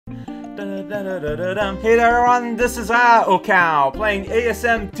Hey there everyone, this is Cow playing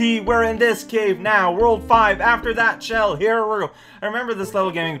asmt. We're in this cave now, world 5, after that shell, here we go. I remember this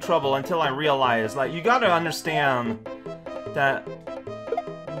level giving me trouble until I realized, like, you gotta understand that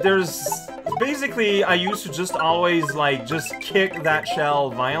there's... Basically, I used to just always, like, just kick that shell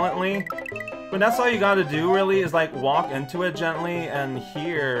violently. But that's all you gotta do, really, is, like, walk into it gently, and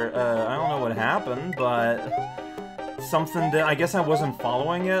here, I don't know what happened, but... something that I guess I wasn't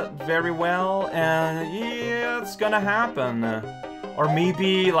following it very well, and yeah, it's gonna happen. Or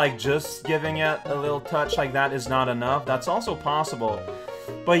maybe, like, just giving it a little touch like that is not enough. That's also possible.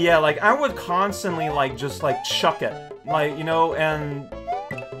 But yeah, like, I would constantly, like, just, like, chuck it. Like, you know, and...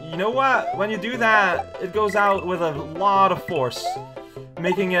 you know what? When you do that, it goes out with a lot of force,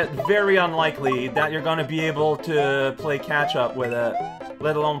 making it very unlikely that you're gonna be able to play catch-up with it.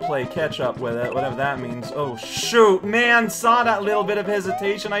 Let alone play catch-up with it, whatever that means. Oh, shoot, man, saw that little bit of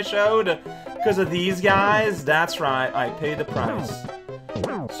hesitation I showed? Because of these guys? That's right, I paid the price.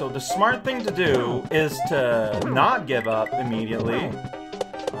 So the smart thing to do is to not give up immediately.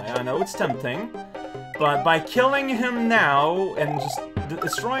 I know it's tempting. But by killing him now, and just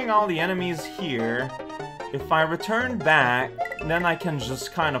destroying all the enemies here, if I return back, then I can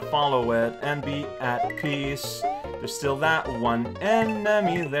just kind of follow it and be at peace. There's still that one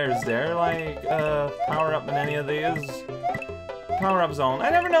enemy. There's like, power-up in any of these. Power-up zone. I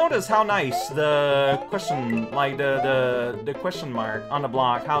never noticed how nice the question, like, the question mark on the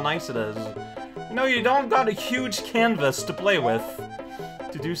block, how nice it is. You know, you don't got a huge canvas to play with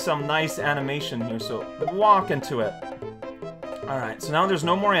to do some nice animation here, so walk into it. Alright, so now there's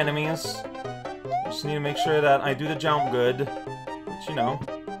no more enemies. Just need to make sure that I do the jump good, which, you know,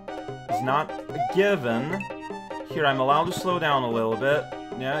 is not a given. Here, I'm allowed to slow down a little bit,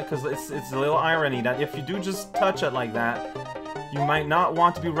 yeah, because it's a little irony that if you do just touch it like that, you might not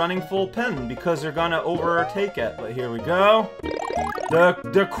want to be running full pin, because you're gonna overtake it. But here we go.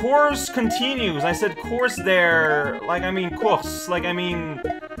 The course continues. I said course there, like I mean course, like I mean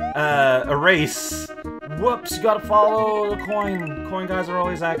a race. Whoops, you gotta follow the coin. Coin guys are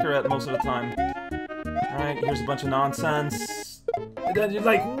always accurate most of the time. Alright, here's a bunch of nonsense. And then you're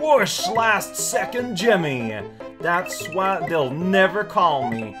like, whoosh, last second Jimmy. That's what they'll never call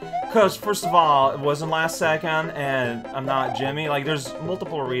me. Because, first of all, it wasn't last second, and I'm not Jimmy. Like, there's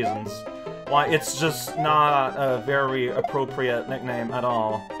multiple reasons why it's just not a very appropriate nickname at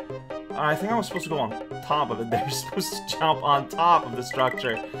all. I think I was supposed to go on top of it. They're supposed to jump on top of the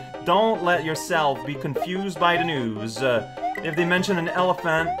structure. Don't let yourself be confused by the news. If they mention an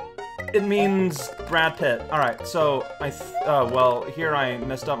elephant, it means Brad Pitt. Alright, so well, here I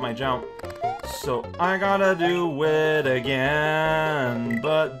messed up my jump. So I gotta do it again,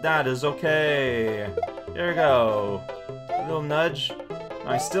 but that is okay. Here we go. A little nudge.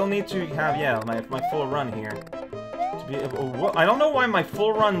 I still need to have, yeah, my full run here. To be able, I don't know why my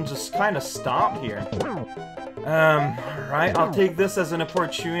full run just kind of stopped here. Right, I'll take this as an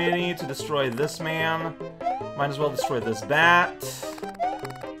opportunity to destroy this man. Might as well destroy this bat.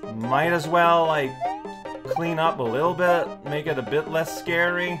 Might as well, like, clean up a little bit, make it a bit less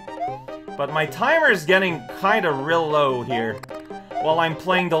scary. But my timer is getting kind of real low here, while I'm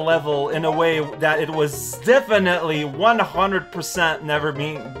playing the level in a way that it was definitely 100% never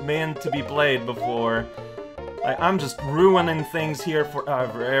meant to be played before. Like, I'm just ruining things here for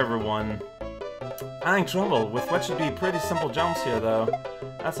everyone. I'm in trouble with what should be pretty simple jumps here, though.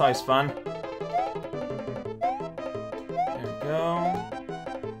 That's always fun. There we go.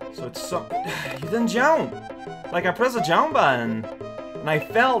 So it's so... you didn't jump! Like, I pressed the jump button, and I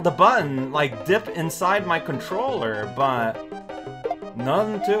felt the button, like, dip inside my controller, but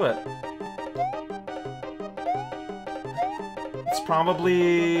nothing to it. It's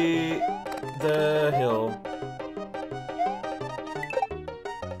probably the hill.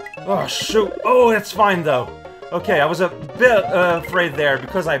 Oh, shoot. Oh, it's fine, though. Okay, I was a bit afraid there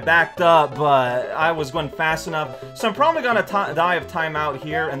because I backed up, but I was going fast enough. So I'm probably gonna die of timeout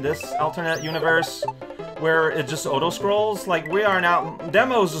here in this alternate universe, where it just auto-scrolls. Like, we are now...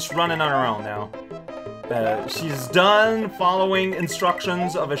 Demo's just running on her own now. She's done following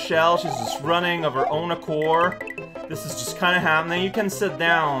instructions of a shell. She's just running of her own accord. This is just kind of happening. You can sit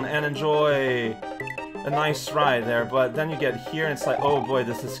down and enjoy a nice ride there, but then you get here and it's like, oh boy,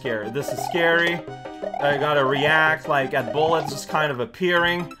 this is scary. This is scary. I gotta react, like, at bullets just kind of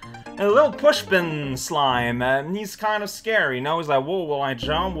appearing. And a little pushpin slime, and he's kind of scary. Now he's like, whoa, will I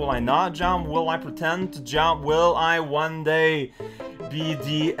jump? Will I not jump? Will I pretend to jump? Will I one day be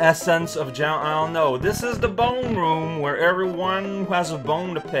the essence of jump? I don't know. This is the bone room where everyone who has a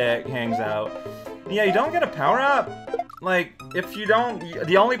bone to pick hangs out. Yeah, you don't get a power-up like, if you don't,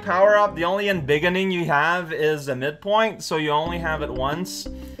 the only power-up, the only beginning you have is a midpoint, so you only have it once.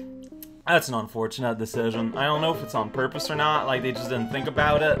 That's an unfortunate decision. I don't know if it's on purpose or not, like, they just didn't think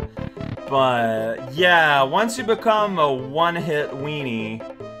about it. But, yeah, once you become a one-hit weenie,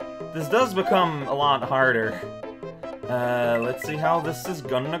 this does become a lot harder. Let's see how this is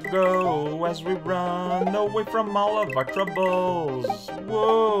gonna go as we run away from all of our troubles.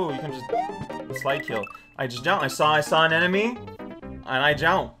 Whoa, you can just slide kill. I just jump. I saw an enemy, and I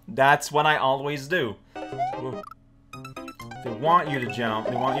jump. That's what I always do. Whoa. They want you to jump.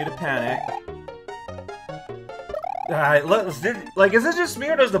 They want you to panic. Like, is it just me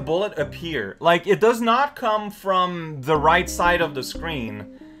or does the bullet appear? Like, it does not come from the right side of the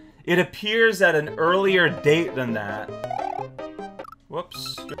screen. It appears at an earlier date than that.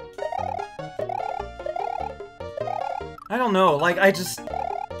 Whoops. I don't know, like, I just...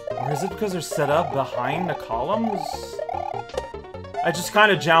 Or is it because they're set up behind the columns? I just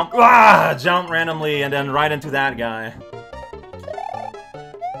kind of jump randomly and then right into that guy.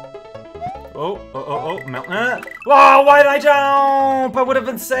 Mountain. Whoa, why did I jump? I would have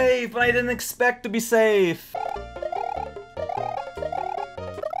been safe, but I didn't expect to be safe.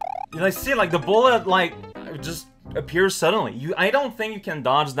 I see, like, the bullet, like, just appears suddenly. I don't think you can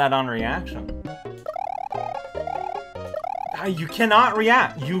dodge that on reaction. You cannot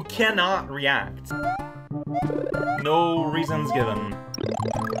react. You cannot react. No reasons given.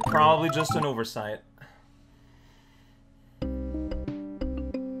 Probably just an oversight.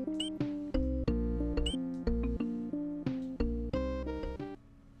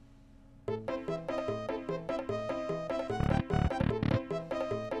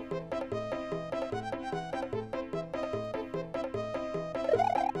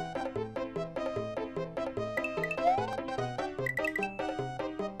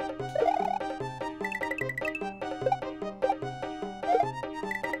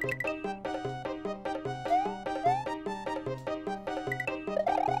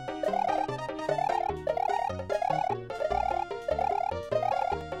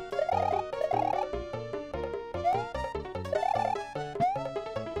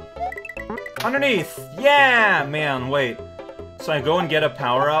 Underneath! Yeah! Man, wait. So I go and get a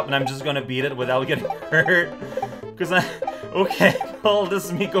power-up, and I'm just gonna beat it without getting hurt? Because I... Okay, well, this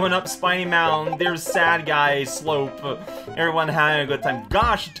is me going up Spiny Mountain. There's Sad Guy Slope. Everyone having a good time.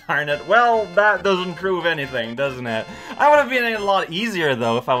 Gosh darn it. Well, that doesn't prove anything, doesn't it? I would have been a lot easier,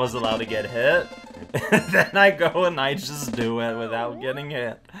 though, if I was allowed to get hit. Then I go and I just do it without getting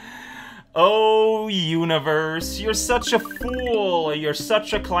hit. Oh, universe, you're such a fool, you're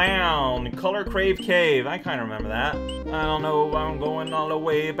such a clown. Color Crave Cave, I kinda remember that. I don't know, I'm going all the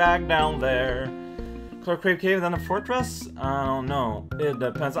way back down there. Color Crave Cave, then a fortress? I don't know, it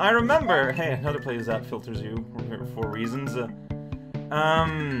depends. I remember, hey, another place that filters you for reasons.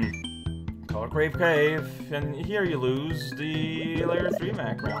 Color Crave Cave, and here you lose the Layer 3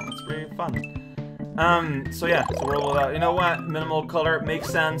 background, it's pretty fun. So yeah, so we're, you know what, minimal color, it makes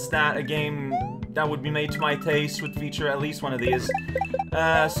sense that a game that would be made to my taste would feature at least one of these.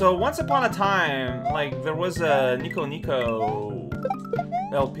 So once upon a time, like, there was a Nico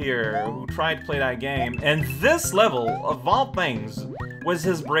LPer who tried to play that game, and this level, of all things, was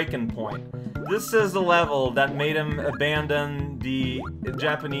his breaking point. This is the level that made him abandon the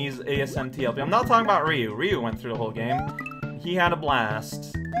Japanese asmt LP. I'm not talking about Ryu. Ryu went through the whole game. He had a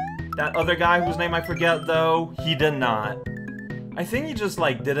blast. That other guy whose name I forget, though, he did not. I think he just,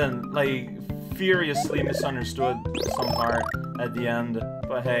 like, didn't, like, furiously misunderstood some part at the end.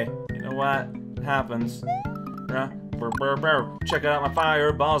 But hey, you know what? It happens. Check out my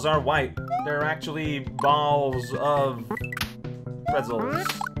fireballs are white. They're actually balls of pretzels.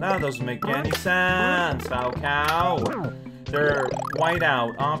 That doesn't make any sense, cow. They're white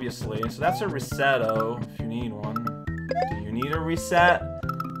out, obviously. So that's a resetto, if you need one. Do you need a reset?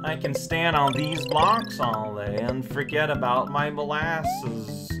 I can stand on these blocks all day and forget about my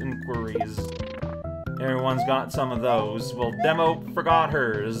molasses inquiries. Everyone's got some of those. Well, Demo forgot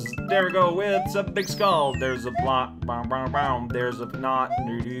hers. There we go, it's a big skull. There's a block, there's a knot,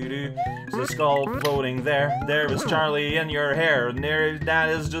 there's a skull floating there. There is Charlie in your hair, and there, that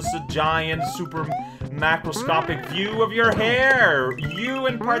is just a giant, super macroscopic view of your hair. You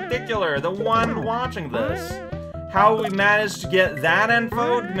in particular, the one watching this. How we managed to get that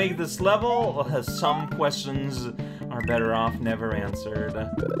info to make this level? Some questions are better off never answered.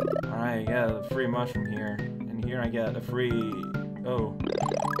 Alright, I get a free mushroom here. And here I get a free... oh.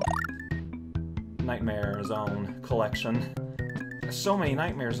 Nightmare Zone collection. So many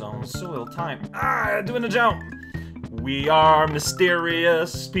Nightmare Zones, so little time. Ah, doing a jump! We are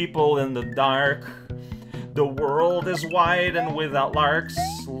mysterious people in the dark. The world is wide and without larks.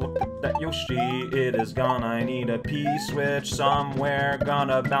 Look at that Yoshi, it is gone. I need a P-switch somewhere.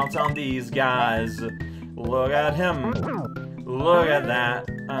 Gonna bounce on these guys. Look at him. Look at that.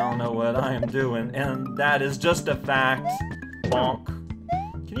 I don't know what I am doing, and that is just a fact. Bonk.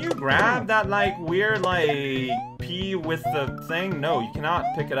 Can you grab that, like, weird, like, P with the thing? No, you cannot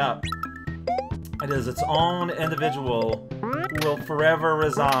pick it up. It is its own individual who will forever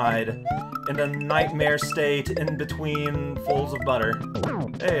reside in a nightmare state in between folds of butter.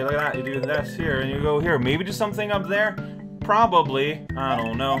 Hey, look at that. You do this here, and you go here. Maybe do something up there? Probably. I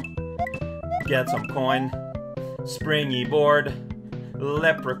don't know. Get some coin. Springy board.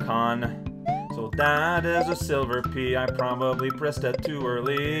 Leprechaun. So that is a silver P. I probably pressed it too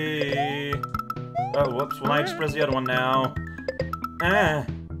early. Oh, whoops. Will I express the other one now?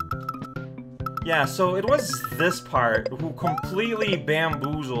 Yeah, so it was this part who completely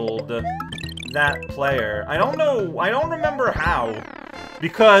bamboozled that player. I don't know, I don't remember how.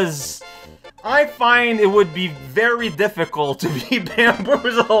 Because I find it would be very difficult to be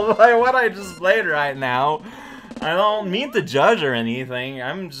bamboozled by what I just played right now. I don't mean to judge or anything,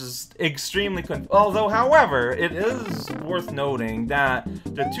 I'm just extremely confused. Although, however, it is worth noting that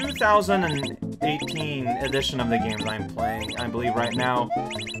the 2018 edition of the games I'm playing, I believe right now,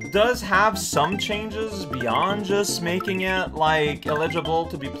 does have some changes beyond just making it, like, eligible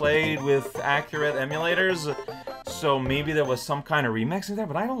to be played with accurate emulators. So maybe there was some kind of remixing there,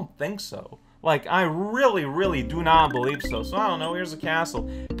 but I don't think so. Like, I really, really do not believe so. So I don't know, here's a castle.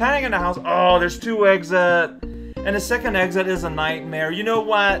 Panic in the house. Oh, there's 2 exits. And the second exit is a nightmare. You know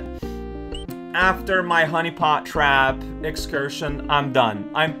what? After my honeypot trap excursion, I'm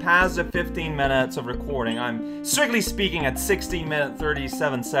done. I'm past the 15 minutes of recording. I'm, strictly speaking, at 16 minutes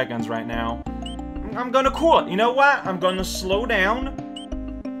 37 seconds right now. I'm gonna quit. You know what? I'm gonna slow down.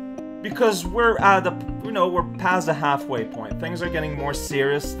 Because we're at the, you know, we're past the halfway point. Things are getting more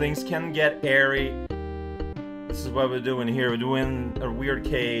serious. Things can get airy. This is what we're doing here. We're doing a weird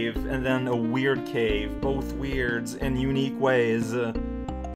cave and then a weird cave. Both weirds in unique ways.